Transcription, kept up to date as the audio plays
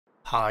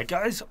Hi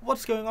guys,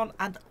 what's going on,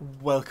 and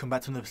welcome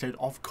back to another episode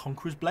of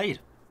Conqueror's Blade.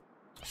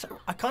 So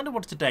I kind of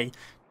wanted today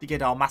to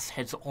get our maths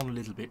heads on a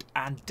little bit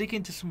and dig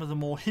into some of the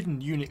more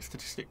hidden unit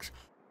statistics.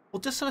 We'll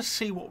just sort of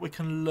see what we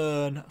can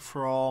learn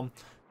from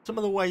some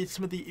of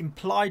the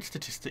implied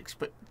statistics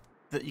but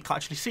that you can't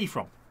actually see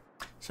from.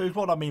 So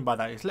what I mean by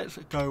that is, let's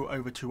go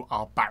over to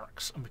our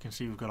barracks and we can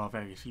see we've got our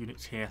various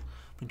units here.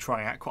 I've been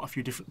trying out quite a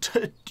few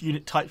different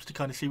unit types to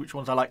kind of see which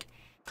ones I like.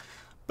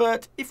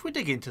 But if we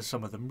dig into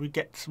some of them, we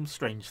get some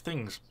strange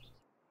things.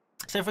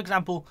 So, for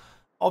example,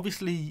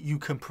 obviously you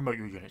can promote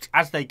your units.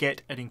 As they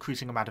get an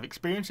increasing amount of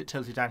experience, it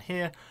tells you down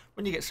here,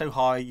 when you get so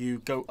high, you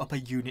go up a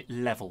unit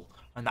level.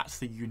 And that's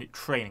the unit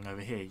training over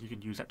here. You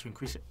can use that to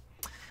increase it.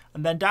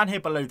 And then down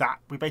here below that,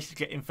 we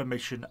basically get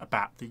information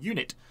about the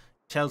unit.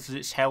 It tells us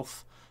its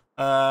health,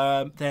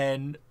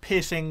 then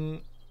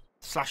piercing,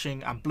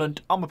 slashing and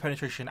blunt, armor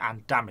penetration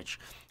and damage.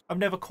 I've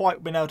never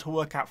quite been able to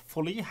work out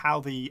fully how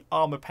the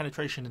armor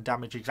penetration and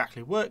damage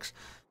exactly works,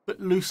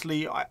 but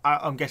loosely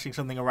I'm guessing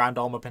something around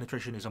armor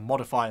penetration is a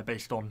modifier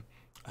based on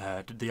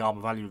the armor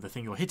value of the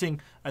thing you're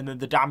hitting, and then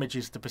the damage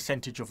is the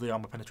percentage of the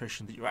armor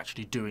penetration that you're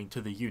actually doing to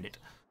the unit.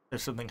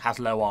 If something has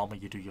low armor,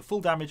 you do your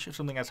full damage. If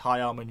something has high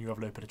armor and you have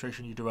low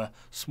penetration, you do a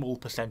small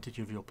percentage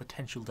of your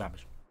potential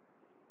damage.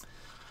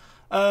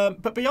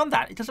 But beyond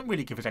that, it doesn't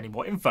really give us any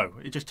more info.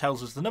 It just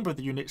tells us the number of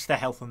the units, their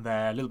health, and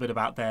a little bit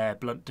about their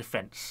blunt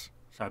defense.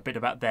 So a bit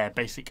about their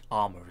basic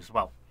armor as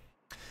well.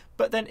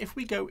 But then if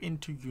we go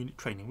into unit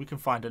training, we can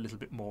find a little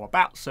bit more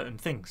about certain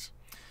things.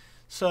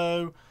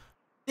 So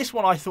this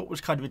one I thought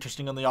was kind of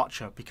interesting on the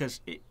archer, because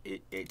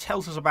it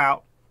tells us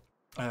about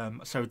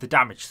so the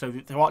damage. So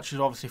the archer is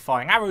obviously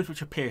firing arrows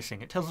which are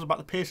piercing. It tells us about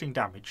the piercing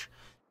damage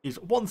is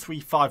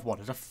 1351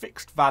 as a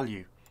fixed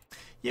value.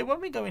 Yeah, when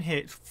we go in here,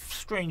 it's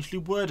strangely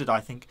worded, I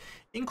think.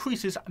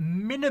 Increases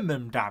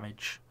minimum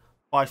damage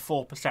by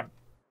 4%.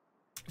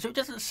 So it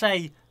doesn't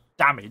say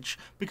damage,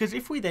 because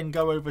if we then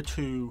go over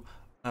to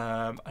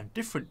a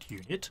different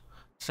unit,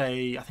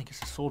 say I think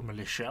it's a sword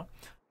militia,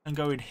 and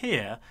go in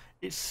here,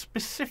 it's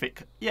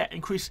specific. Yeah,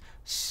 increase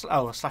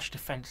slash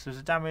defense. There's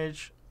a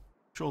damage.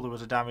 Sure, there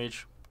was a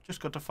damage. Just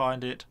got to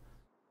find it.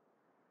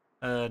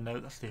 No,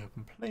 that's the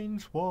open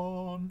plains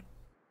one.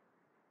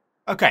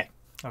 Okay.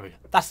 Oh, yeah.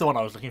 That's the one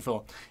I was looking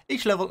for.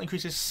 Each level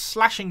increases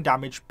slashing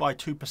damage by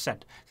 2%.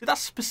 So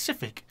that's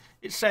specific.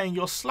 It's saying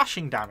your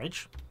slashing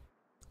damage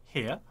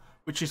here,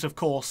 which is of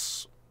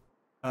course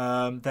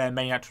their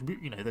main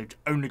attribute. You know, they've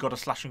only got a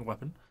slashing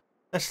weapon.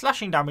 Their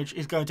slashing damage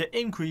is going to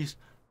increase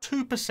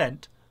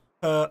 2%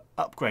 per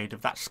upgrade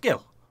of that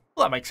skill.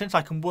 Well, that makes sense.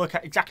 I can work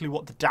out exactly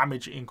what the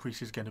damage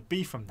increase is going to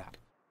be from that.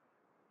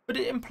 But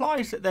it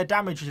implies that their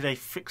damage is a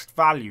fixed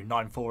value,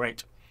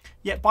 948.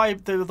 Yet by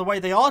the way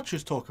the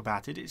archers talk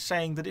about it, it's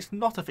saying that it's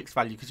not a fixed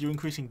value because you're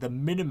increasing the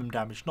minimum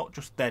damage, not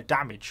just their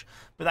damage.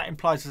 But that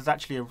implies there's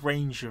actually a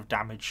range of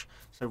damage.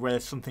 So where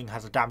something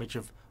has a damage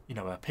of, you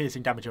know, a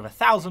piercing damage of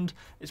 1,000,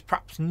 it's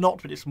perhaps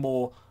not, but it's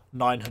more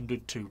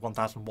 900 to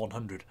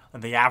 1,100,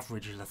 and the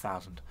average is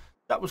 1,000.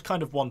 That was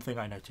kind of one thing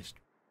I noticed.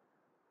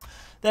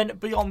 Then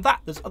beyond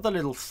that, there's other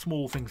little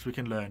small things we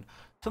can learn.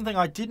 Something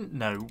I didn't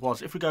know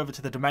was, if we go over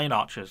to the domain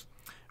archers,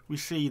 we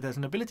see there's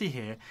an ability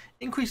here,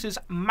 increases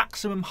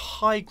maximum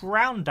high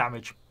ground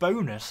damage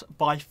bonus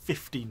by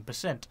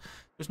 15%.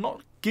 It's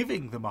not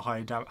giving them a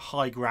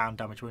high ground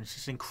damage bonus,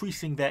 it's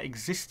increasing their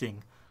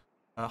existing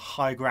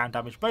high ground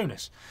damage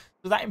bonus.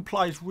 So that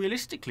implies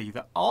realistically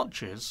that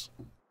archers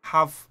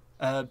have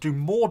do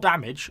more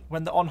damage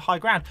when they're on high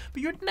ground.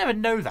 But you'd never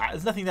know that.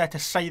 There's nothing there to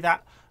say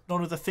that.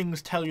 None of the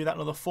things tell you that.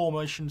 None of the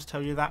formations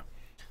tell you that.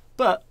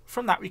 But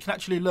from that we can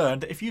actually learn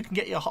that if you can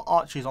get your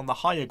archers on the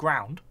higher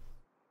ground,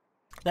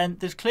 then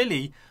there's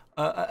clearly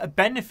a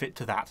benefit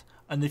to that.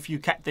 And if you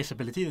kept this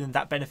ability, then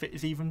that benefit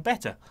is even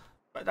better.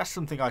 But that's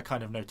something I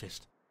kind of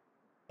noticed.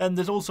 Then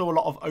there's also a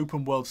lot of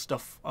open world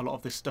stuff. A lot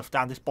of this stuff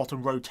down this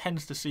bottom row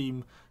tends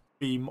to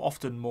be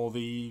often more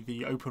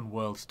the open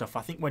world stuff.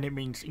 I think when it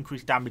means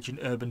increased damage in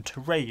urban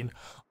terrain,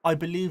 I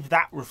believe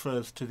that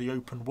refers to the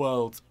open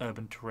world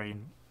urban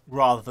terrain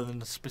rather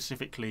than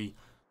specifically,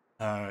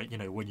 you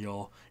know, when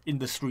you're in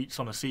the streets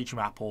on a siege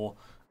map or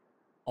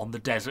on the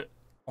desert.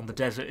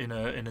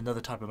 In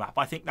another type of map.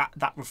 I think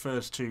that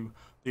refers to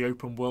the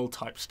open world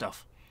type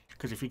stuff,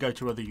 because if you go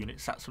to other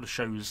units, that sort of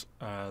shows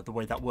the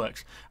way that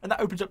works. And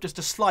that opens up just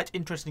a slight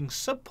interesting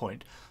sub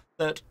point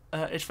that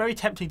it's very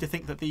tempting to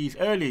think that these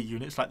earlier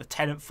units, like the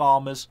tenant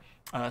farmers,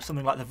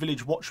 something like the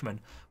village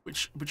watchmen,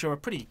 which are a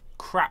pretty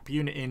crap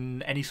unit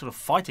in any sort of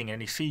fighting,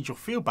 any siege or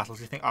field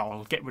battles, you think, oh,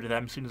 I'll get rid of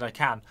them as soon as I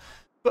can.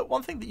 But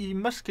one thing that you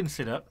must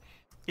consider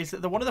is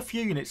that they're one of the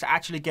few units that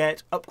actually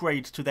get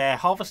upgrades to their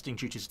harvesting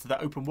duties, to their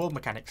open world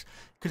mechanics.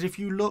 Because if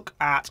you look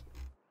at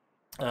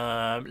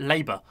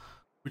labour,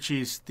 which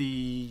is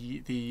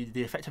the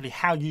effectively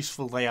how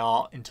useful they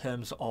are in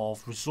terms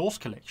of resource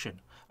collection,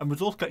 and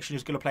resource collection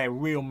is going to play a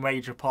real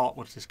major part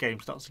once this game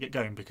starts to get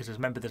going, because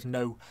remember, there's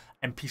no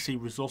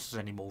NPC resources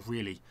anymore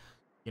really.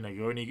 You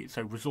know,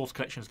 so resource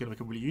collection is going to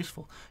become really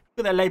useful.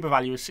 But their labour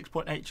value is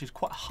 6.8, which is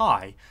quite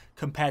high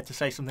compared to,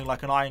 say, something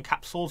like an iron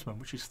cap swordsman,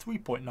 which is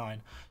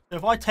 3.9. So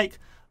if I take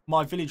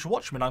my village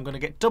watchman, I'm going to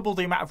get double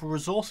the amount of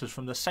resources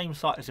from the same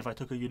site as if I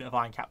took a unit of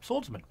iron cap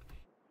swordsman.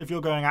 If you're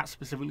going out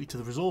specifically to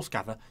the resource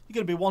gather, you're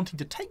going to be wanting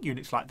to take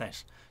units like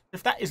this.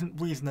 If that isn't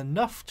reason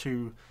enough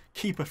to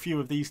keep a few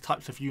of these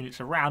types of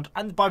units around,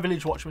 and by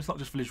village watchmen, it's not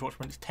just village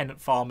watchmen, it's tenant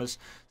farmers,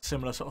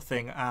 similar sort of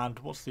thing. And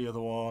what's the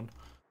other one?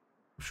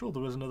 I'm sure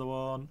there was another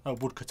one. Oh,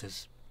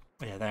 woodcutters.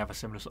 Yeah, they have a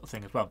similar sort of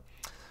thing as well.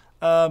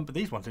 But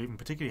these ones are even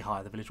particularly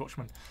high, the village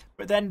watchmen.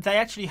 But then they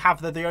actually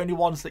have, they're the only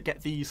ones that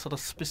get these sort of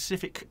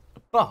specific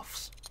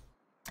buffs.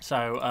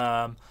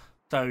 So,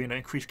 you know,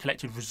 increased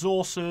collected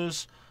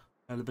resources,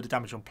 a little bit of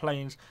damage on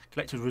planes,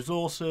 collected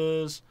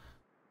resources,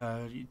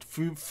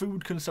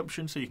 food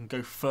consumption, so you can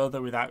go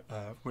further without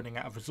running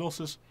out of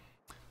resources,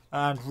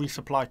 and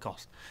resupply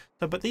cost.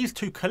 So, but these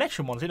two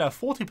collection ones, you know, a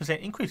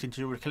 40% increase into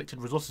your collected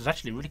resources is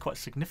actually really quite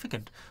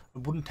significant.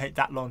 It wouldn't take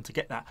that long to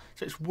get that.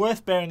 So it's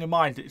worth bearing in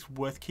mind that it's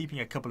worth keeping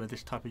a couple of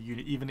this type of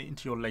unit even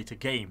into your later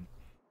game,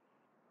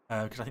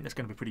 because I think that's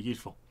going to be pretty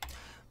useful.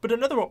 But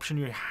another option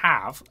you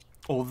have,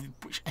 or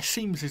which it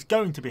seems is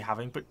going to be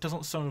having, but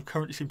doesn't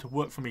currently seem to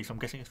work for me, so I'm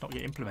guessing it's not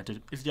yet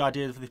implemented, is the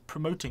idea of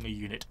promoting a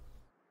unit.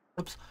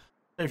 Oops.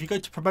 So if you go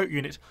to promote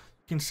unit,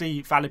 you can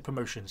see valid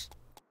promotions.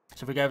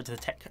 So if we go over to the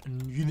tech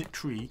and unit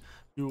tree,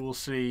 you will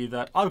see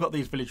that I've got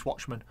these village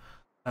watchmen,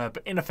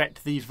 but in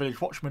effect these village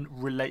watchmen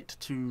relate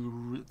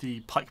to the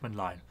pikeman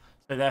line.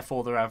 So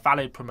therefore they're a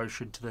valid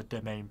promotion to the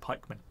domain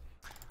pikeman.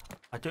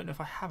 I don't know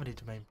if I have any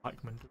domain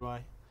pikemen, do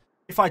I?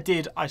 If I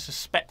did, I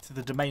suspect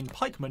the domain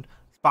pikeman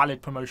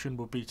valid promotion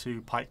would be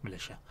to pike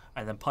militia,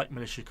 and then pike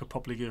militia could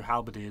probably go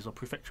halberdiers or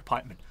prefecture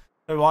pikemen.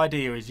 So the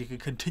idea is you can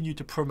continue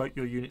to promote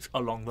your units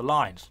along the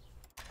lines.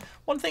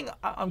 One thing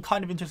I'm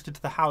kind of interested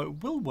to how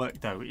it will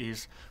work though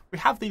is we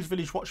have these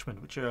village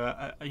watchmen, which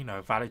are you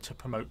know, valid to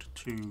promote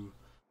to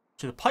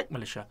the pike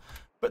militia,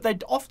 but they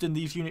often,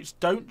 these units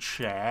don't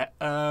share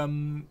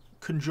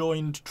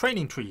conjoined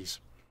training trees.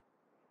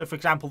 So for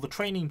example, the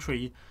training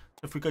tree,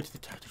 if we go to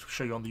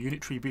show you on the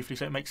unit tree briefly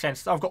so it makes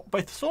sense, I've got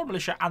both the sword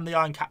militia and the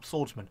iron cap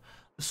swordsman.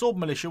 The sword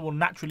militia will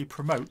naturally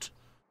promote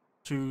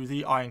to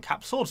the iron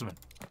cap swordsman.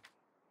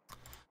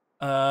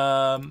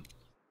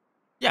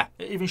 Yeah,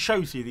 it even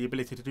shows you the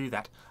ability to do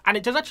that. And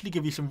it does actually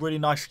give you some really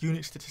nice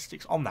unit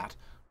statistics on that,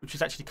 which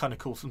is actually kind of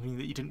cool, something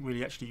that you didn't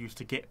really actually use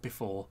to get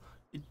before.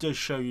 It does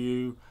show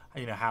you,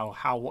 you know,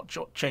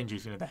 what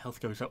changes, you know, their health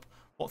goes up,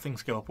 what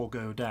things go up or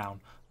go down,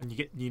 and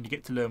you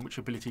get to learn which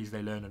abilities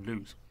they learn and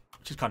lose,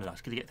 which is kind of nice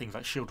because you get things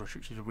like shield rush,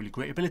 which is a really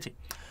great ability.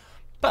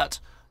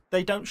 But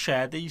they don't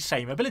share the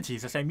same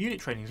abilities, the same unit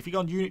trainings. If you go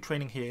on unit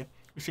training here,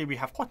 you see we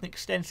have quite an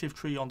extensive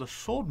tree on the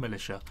sword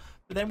militia,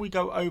 but then we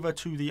go over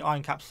to the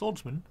iron cap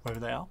swordsman, wherever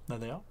they are, there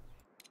they are,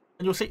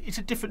 and you'll see it's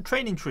a different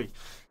training tree.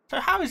 So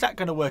how is that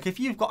going to work? If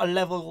you've got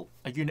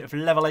a unit of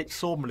level 8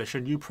 sword militia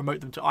and you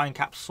promote them to iron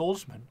cap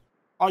swordsman,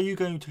 are you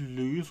going to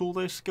lose all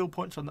those skill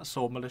points on that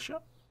sword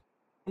militia?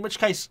 In which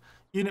case,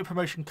 unit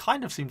promotion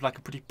kind of seems like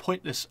a pretty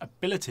pointless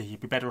ability.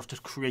 You'd be better off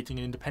just creating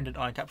an independent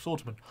iron cap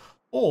swordsman.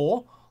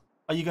 Or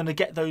are you going to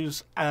get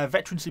those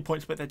veterancy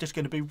points, but they're just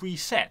going to be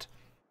reset?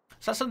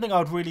 So that's something I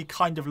would really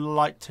kind of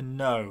like to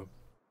know.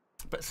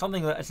 But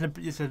something that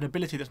is an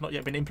ability that's not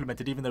yet been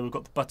implemented, even though we've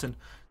got the button,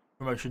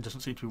 promotion doesn't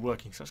seem to be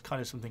working. So that's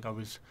kind of something I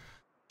was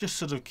just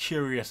sort of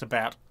curious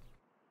about.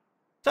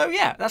 So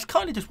yeah, that's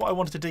kind of just what I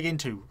wanted to dig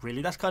into,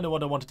 really. That's kind of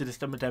what I wanted to just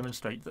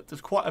demonstrate, that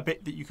there's quite a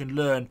bit that you can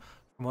learn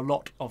from a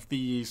lot of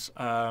these,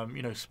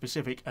 you know,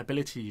 specific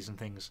abilities and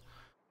things.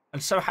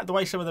 And so the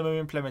way some of them are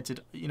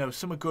implemented, you know,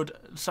 some are good,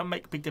 some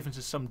make big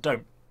differences, some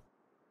don't.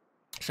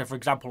 So for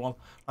example,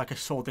 like I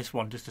saw this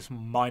one, just this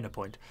minor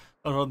point,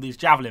 on these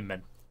javelin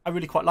men. I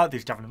really quite like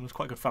these javelin men, it's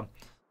quite good fun.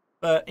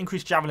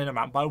 Increase javelin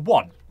amount by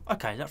 1.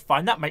 Okay, that's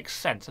fine, that makes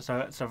sense.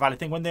 That's a valid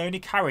thing. When they only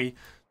carry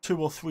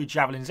 2 or 3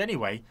 javelins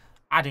anyway,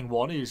 adding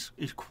 1 is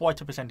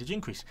quite a percentage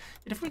increase.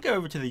 And if we go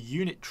over to the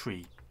unit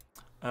tree,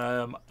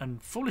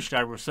 and foolishly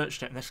I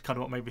researched it, and that's kind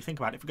of what made me think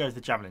about it. If we go to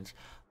the javelins,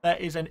 there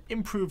is an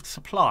improved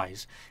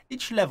supplies.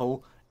 Each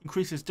level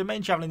increases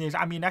domain javelinier's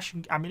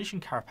ammunition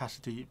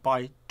capacity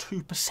by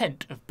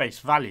 2% of base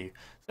value.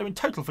 So in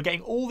total, for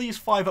getting all these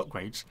 5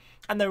 upgrades,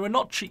 and they were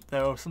not cheap,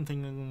 they were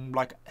something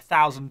like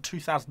 1,000,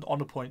 2,000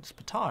 honor points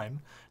per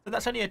time, so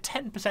that's only a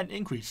 10%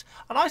 increase.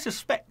 And I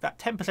suspect that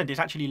 10% is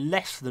actually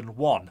less than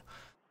 1.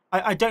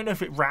 I don't know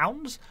if it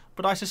rounds,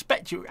 but I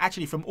suspect you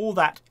actually from all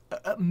that,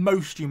 at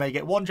most you may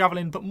get 1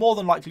 javelin, but more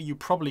than likely you're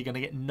probably going to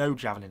get no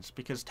javelins,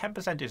 because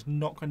 10% is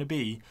not going to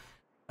be,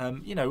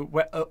 you know,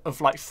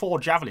 of like 4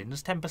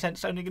 javelins, 10%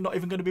 is only not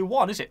even going to be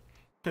 1, is it?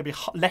 It's going to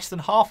be less than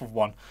half of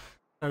 1.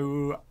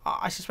 So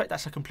I suspect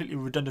that's a completely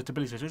redundant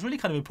ability. So it's really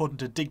kind of important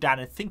to dig down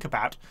and think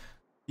about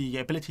the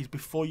abilities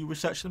before you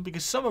research them,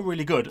 because some are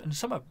really good and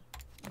some are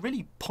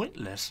really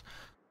pointless.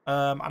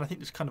 And I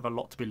think there's kind of a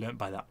lot to be learnt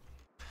by that.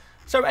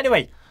 So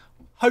anyway,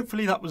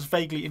 hopefully that was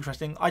vaguely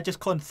interesting. I just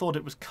kind of thought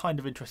it was kind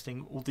of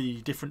interesting, all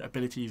the different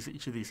abilities that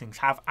each of these things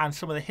have and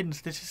some of the hidden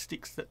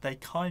statistics that they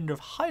kind of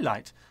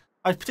highlight.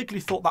 I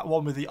particularly thought that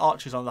one with the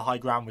archers on the high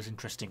ground was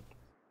interesting.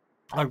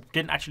 I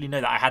didn't actually know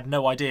that. I had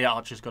no idea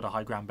archers got a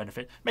high ground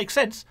benefit. Makes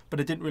sense, but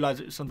I didn't realise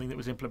it was something that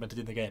was implemented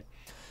in the game.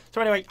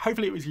 So anyway,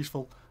 hopefully it was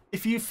useful.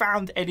 If you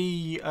found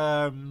any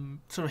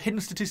sort of hidden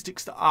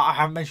statistics that I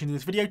haven't mentioned in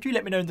this video, do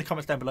let me know in the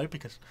comments down below,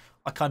 because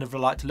I kind of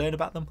like to learn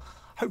about them.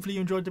 Hopefully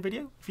you enjoyed the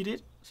video. If you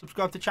did,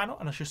 subscribe to the channel,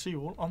 and I shall see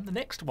you all on the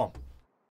next one.